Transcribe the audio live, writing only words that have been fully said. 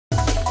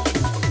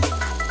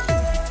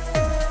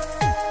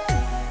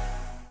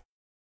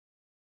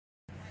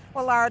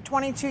Well, our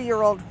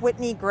 22-year-old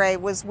Whitney Gray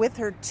was with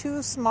her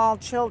two small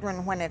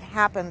children when it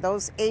happened.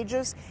 Those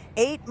ages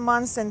 8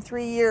 months and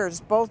 3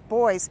 years, both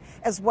boys,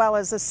 as well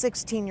as a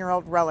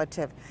 16-year-old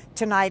relative.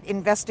 Tonight,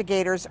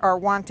 investigators are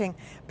wanting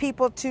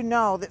people to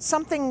know that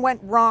something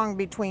went wrong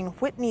between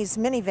Whitney's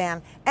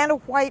minivan and a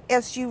white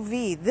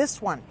SUV,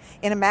 this one.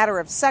 In a matter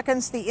of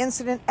seconds, the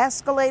incident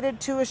escalated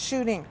to a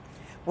shooting.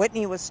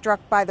 Whitney was struck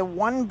by the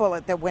one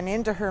bullet that went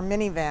into her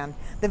minivan.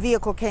 The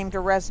vehicle came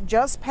to rest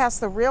just past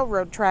the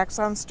railroad tracks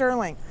on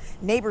Sterling.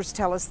 Neighbors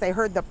tell us they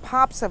heard the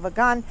pops of a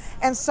gun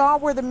and saw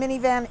where the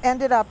minivan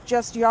ended up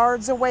just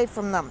yards away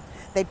from them.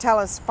 They tell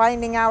us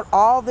finding out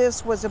all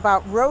this was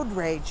about road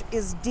rage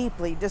is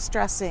deeply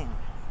distressing.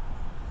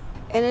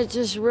 And it's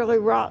just really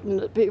rotten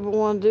that people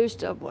want to do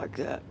stuff like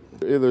that.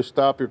 Either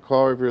stop your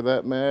car if you're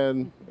that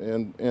mad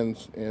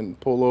and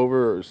pull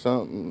over or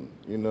something,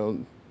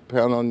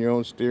 pound on your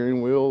own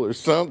steering wheel or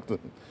something.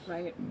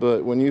 Right.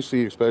 But when you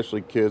see especially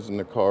kids in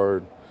the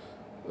car,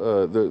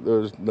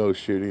 there's no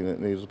shooting that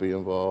needs to be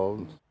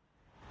involved.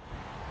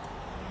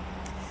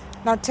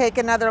 Now take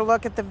another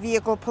look at the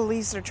vehicle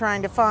police are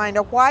trying to find.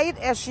 A white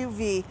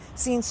SUV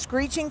seen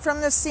screeching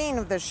from the scene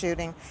of the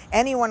shooting.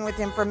 Anyone with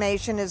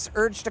information is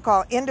urged to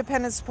call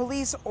Independence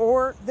Police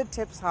or the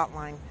TIPS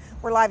hotline.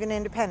 We're live in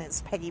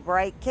Independence. Peggy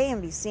Bright,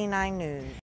 KMBC 9 News.